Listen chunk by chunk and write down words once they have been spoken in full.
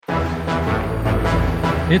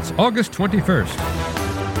It's August 21st,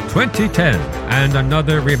 2010, and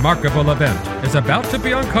another remarkable event is about to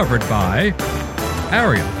be uncovered by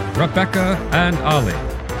Ariel, Rebecca, and Ali,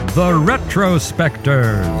 the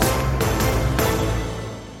Retrospectors.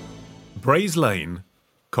 Braes Lane,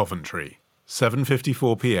 Coventry,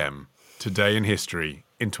 7:54 p.m. Today in history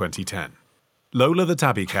in 2010. Lola the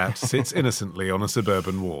tabby cat sits innocently on a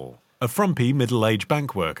suburban wall. A frumpy middle-aged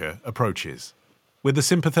bank worker approaches. With a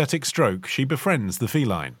sympathetic stroke, she befriends the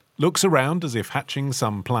feline, looks around as if hatching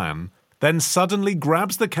some plan, then suddenly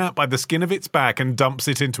grabs the cat by the skin of its back and dumps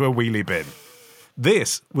it into a wheelie bin.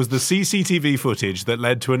 This was the CCTV footage that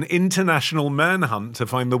led to an international manhunt to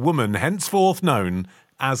find the woman henceforth known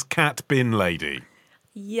as Cat Bin Lady.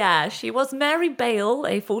 Yeah, she was Mary Bale,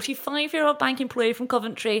 a 45-year-old bank employee from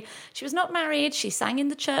Coventry. She was not married. She sang in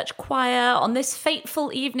the church choir. On this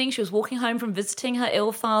fateful evening, she was walking home from visiting her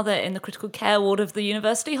ill father in the critical care ward of the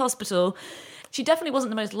university hospital. She definitely wasn't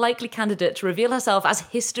the most likely candidate to reveal herself as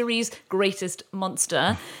history's greatest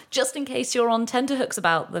monster. Just in case you're on tenterhooks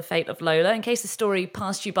about the fate of Lola, in case the story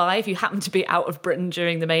passed you by if you happened to be out of Britain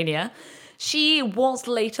during the mania, she was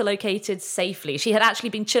later located safely. She had actually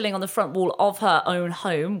been chilling on the front wall of her own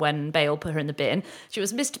home when Bale put her in the bin. She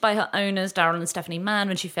was missed by her owners, Darren and Stephanie Mann,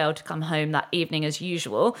 when she failed to come home that evening as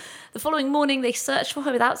usual. The following morning, they searched for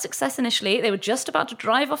her without success initially. They were just about to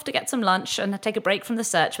drive off to get some lunch and take a break from the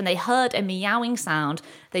search when they heard a meowing sound.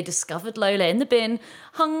 They discovered Lola in the bin,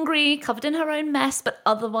 hungry, covered in her own mess, but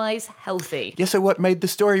otherwise healthy. Yeah, so what made the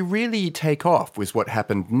story really take off was what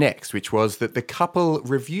happened next, which was that the couple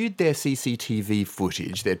reviewed their CCTV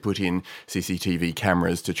footage. They'd put in CCTV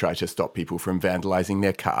cameras to try to stop people from vandalising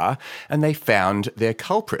their car, and they found their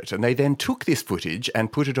culprit. And they then took this footage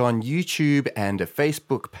and put it on YouTube and a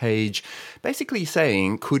Facebook page, basically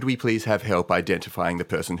saying, could we please have help identifying the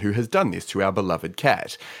person who has done this to our beloved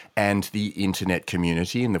cat? And the internet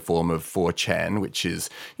community, in the form of 4chan, which is,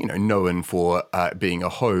 known for being a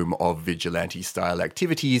home of vigilante-style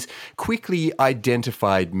activities, quickly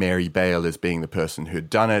identified Mary Bale as being the person who'd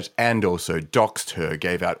done it and also doxed her,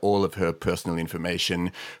 gave out all of her personal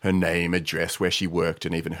information, her name, address, where she worked,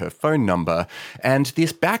 and even her phone number. And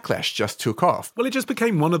this backlash just took off. Well, it just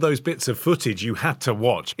became one of those bits of footage you had to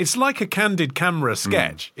watch. It's like a candid camera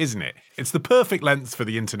sketch, isn't it? It's the perfect length for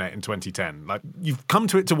the internet in 2010. Like, you've come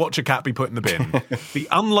to it to watch a cat be put in the bin. The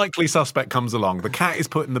unlikely suspect comes along. The cat is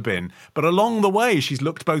put in the bin. But along the way, she's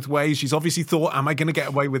looked both ways. She's obviously thought, am I going to get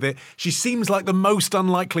away with it? She seems like the most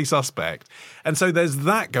unlikely suspect. And so there's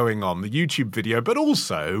that going on, the YouTube video, but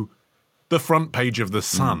also the front page of The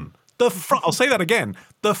Sun. I'll say that again,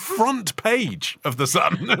 the front page of The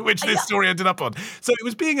Sun, which this story ended up on. So it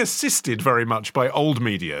was being assisted very much by old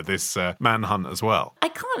media, this manhunt as well. I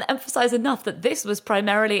can't emphasise enough that this was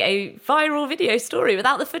primarily a viral video story.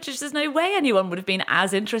 Without the footage, there's no way anyone would have been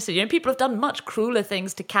as interested. People have done much crueler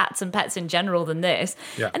things to cats and pets in general than this.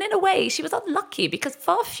 Yeah. And in a way, she was unlucky because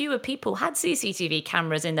far fewer people had CCTV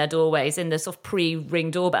cameras in their doorways in the sort of pre-Ring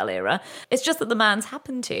doorbell era. It's just that the man's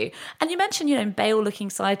happened to. And you mentioned, Bale looking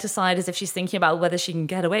side to side as if she's thinking about whether she can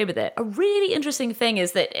get away with it. A really interesting thing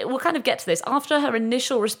is that we'll kind of get to this. After her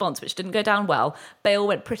initial response, which didn't go down well, Bale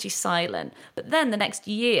went pretty silent. But then the next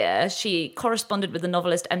year, she corresponded with the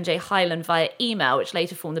novelist MJ Hyland via email, which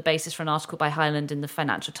later formed the basis for an article by Hyland in the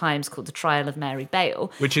Financial Times called The Trial of Mary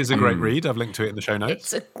Bale. Which is a great read. I've linked to it in the show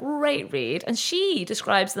notes. It's a great read. And she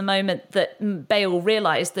describes the moment that Bale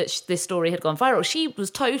realised that this story had gone viral. She was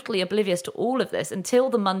totally oblivious to all of this until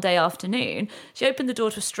the Monday afternoon. She opened the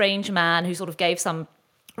door to a strange man who sort of gave some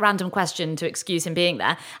random question to excuse him being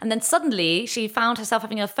there. And then suddenly she found herself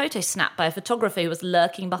having a photo snapped by a photographer who was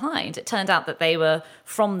lurking behind. It turned out that they were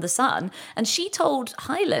from The Sun. And she told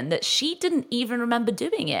Hyland that she didn't even remember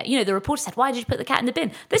doing it. The reporter said, why did you put the cat in the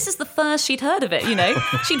bin? This is the first she'd heard of it,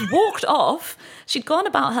 She'd walked off. She'd gone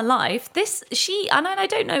about her life. And I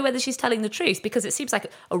don't know whether she's telling the truth because it seems like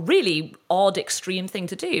a really odd, extreme thing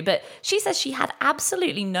to do. But she says she had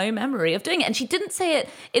absolutely no memory of doing it. And she didn't say it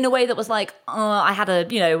in a way that was like, I had a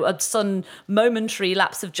sudden momentary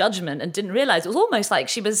lapse of judgment and didn't realise. It was almost like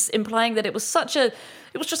she was implying that it was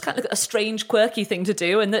just kind of a strange, quirky thing to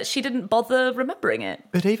do and that she didn't bother remembering it.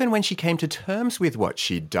 But even when she came to terms with what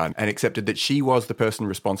she'd done and accepted that she was the person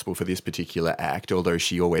responsible for this particular act, although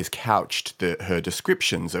she always couched her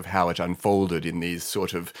descriptions of how it unfolded in these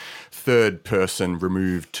sort of third-person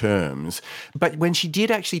removed terms. But when she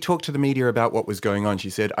did actually talk to the media about what was going on, she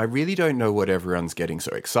said, I really don't know what everyone's getting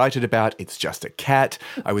so excited about. It's just a cat.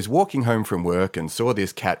 I was walking home from work and saw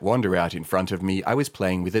this cat wander out in front of me. I was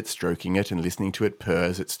playing with it, stroking it and listening to it purr.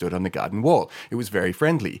 hers that stood on the garden wall. It was very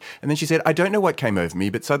friendly. And then she said, I don't know what came over me,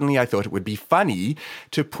 but suddenly I thought it would be funny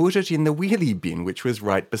to put it in the wheelie bin, which was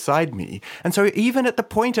right beside me. And so even at the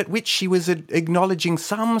point at which she was acknowledging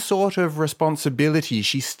some sort of responsibility,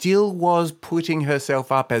 she still was putting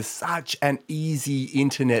herself up as such an easy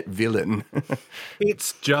internet villain.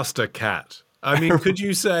 It's just a cat. I mean, could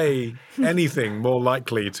you say anything more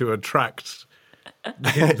likely to attract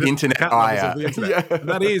the internet cat lovers ire? of the internet? Yeah.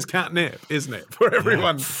 That is catnip, isn't it, for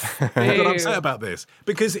everyone who got upset about this?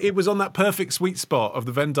 Because it was on that perfect sweet spot of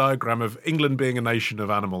the Venn diagram of England being a nation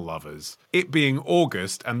of animal lovers, it being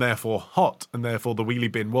August and therefore hot, and therefore the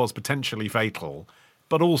wheelie bin was potentially fatal,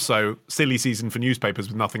 but also silly season for newspapers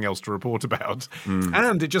with nothing else to report about.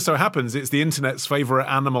 And it just so happens it's the internet's favourite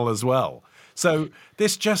animal as well. So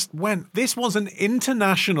this was an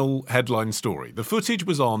international headline story. The footage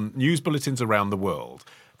was on news bulletins around the world.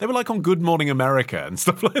 They were like on Good Morning America and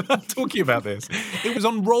stuff like that talking about this. It was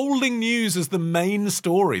on rolling news as the main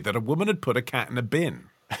story that a woman had put a cat in a bin.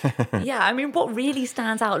 Yeah, I mean, what really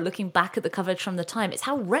stands out looking back at the coverage from the time is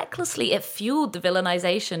how recklessly it fueled the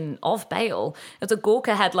villainization of Bale. There's a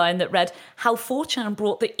Gawker headline that read, how 4chan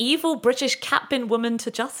brought the evil British cat bin woman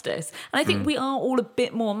to justice. And I think we are all a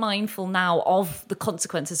bit more mindful now of the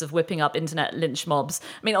consequences of whipping up internet lynch mobs.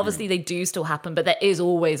 I mean, obviously they do still happen, but there is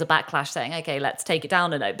always a backlash saying, okay, let's take it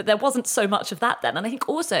down a note. But there wasn't so much of that then. And I think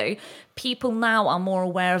also people now are more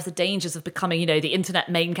aware of the dangers of becoming, the internet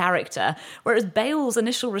main character, whereas Bale's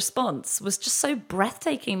initial response was just so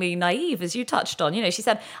breathtakingly naive, as you touched on. She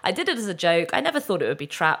said, I did it as a joke. I never thought it would be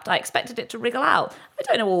trapped. I expected it to wriggle out. I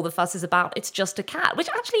don't know what all the fuss is about. It's just a cat, which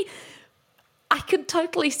actually I could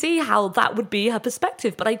totally see how that would be her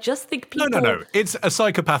perspective, but I just think people... No. It's a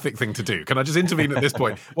psychopathic thing to do. Can I just intervene at this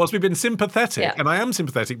point? Whilst we've been sympathetic, and I am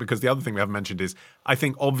sympathetic because the other thing we haven't mentioned is I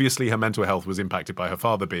think obviously her mental health was impacted by her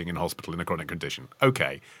father being in hospital in a chronic condition.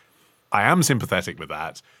 Okay, I am sympathetic with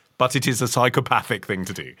that. But it is a psychopathic thing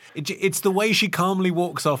to do. It's the way she calmly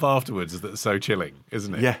walks off afterwards that's so chilling,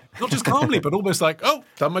 isn't it? Yeah. Not just calmly, but almost like, oh,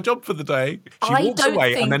 done my job for the day. She walks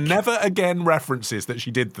away and then never again references that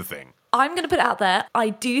she did the thing. I'm going to put it out there. I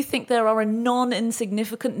do think there are a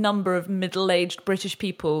non-insignificant number of middle-aged British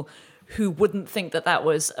people who wouldn't think that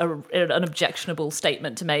was an objectionable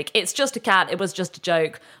statement to make. It's just a cat. It was just a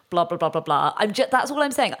joke. Blah, blah, blah, blah, blah. That's all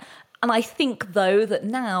I'm saying. And I think, though, that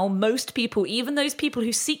now most people, even those people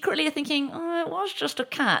who secretly are thinking, oh, it was just a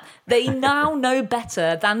cat, they now know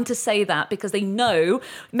better than to say that because they know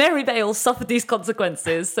Mary Bale suffered these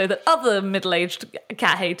consequences so that other middle-aged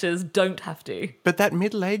cat haters don't have to. But that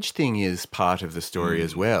middle-aged thing is part of the story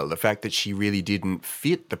as well. The fact that she really didn't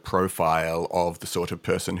fit the profile of the sort of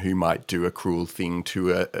person who might do a cruel thing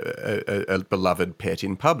to a beloved pet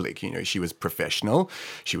in public. She was professional,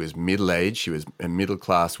 she was middle-aged, she was a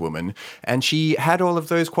middle-class woman, and she had all of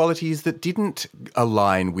those qualities that didn't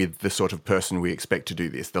align with the sort of person we expect to do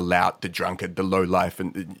this, the lout, the drunkard, the lowlife,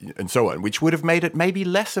 and so on, which would have made it maybe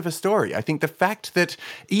less of a story. I think the fact that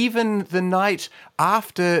even the night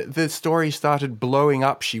after the story started blowing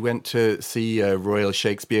up, she went to see a Royal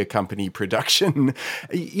Shakespeare Company production,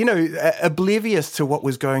 oblivious to what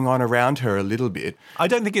was going on around her a little bit. I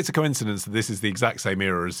don't think it's a coincidence that this is the exact same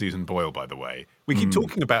era as Susan Boyle, by the way. We keep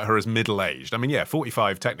talking about her as middle-aged. I mean, yeah,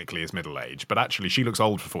 45 technically is middle-aged, but actually she looks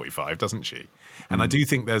old for 45, doesn't she? And I do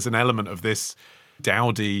think there's an element of this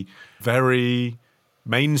dowdy, very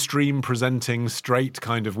mainstream presenting, straight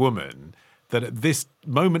kind of woman that at this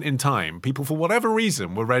moment in time, people, for whatever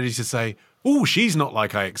reason, were ready to say, oh, she's not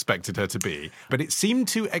like I expected her to be. But it seemed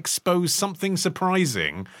to expose something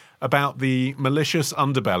surprising about the malicious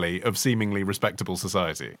underbelly of seemingly respectable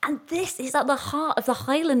society. And this is at the heart of the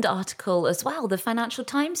Highland article as well, the Financial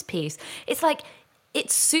Times piece.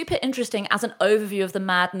 It's super interesting as an overview of the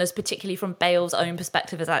madness, particularly from Bale's own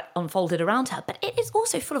perspective as that unfolded around her. But it is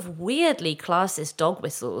also full of weirdly classist dog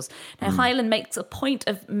whistles. Now, Highland makes a point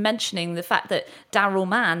of mentioning the fact that Daryl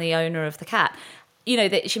Mann, the owner of the cat,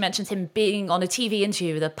 that she mentions him being on a TV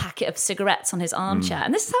interview with a packet of cigarettes on his armchair.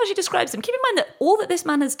 And this is how she describes him. Keep in mind that all that this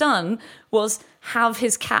man has done was have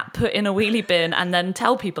his cat put in a wheelie bin and then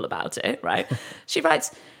tell people about it, right? She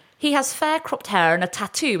writes, he has fair cropped hair and a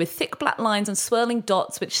tattoo with thick black lines and swirling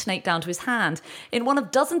dots which snake down to his hand. In one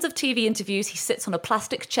of dozens of TV interviews, he sits on a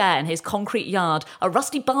plastic chair in his concrete yard. A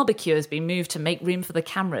rusty barbecue has been moved to make room for the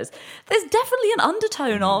cameras. There's definitely an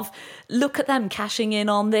undertone of, look at them cashing in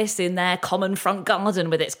on this in their common front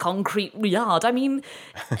garden with its concrete yard. I mean,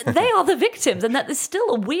 they are the victims, and that there's still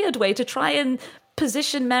a weird way to try and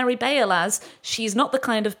position Mary Bale as she's not the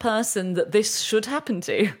kind of person that this should happen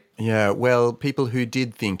to. Yeah, well, people who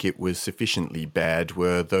did think it was sufficiently bad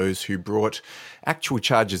were those who brought actual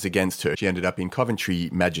charges against her. She ended up in Coventry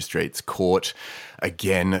Magistrates Court.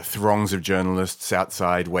 Again, throngs of journalists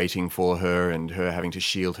outside waiting for her and her having to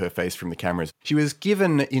shield her face from the cameras. She was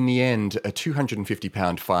given, in the end, a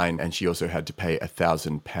 £250 fine, and she also had to pay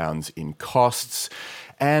 £1,000 in costs.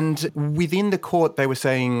 And within the court, they were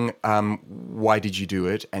saying, why did you do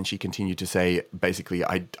it? And she continued to say, basically,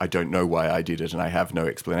 I don't know why I did it and I have no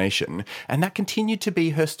explanation. And that continued to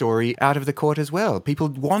be her story out of the court as well. People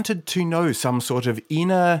wanted to know some sort of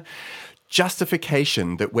inner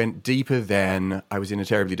justification that went deeper than I was in a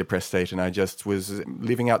terribly depressed state and I just was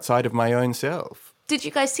living outside of my own self. Did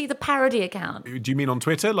you guys see the parody account? Do you mean on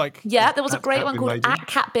Twitter? Yeah, there was a great one called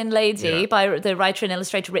 @CatBinLady by the writer and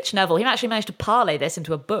illustrator Rich Neville. He actually managed to parlay this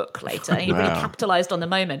into a book later. He really capitalised on the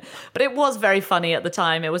moment. But it was very funny at the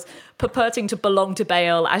time. It was purporting to belong to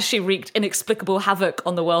Bale as she wreaked inexplicable havoc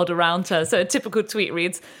on the world around her. So a typical tweet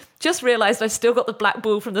reads, "Just realised I've still got the black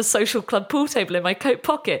ball from the social club pool table in my coat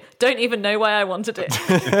pocket. Don't even know why I wanted it."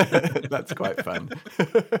 That's quite fun.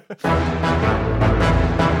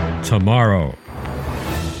 Tomorrow.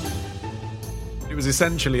 It was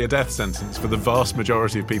essentially a death sentence for the vast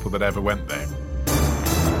majority of people that ever went there.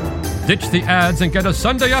 Ditch the ads and get a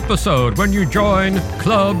Sunday episode when you join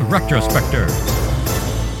Club Retrospectors.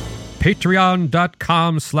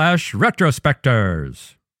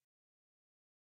 Patreon.com/Retrospectors.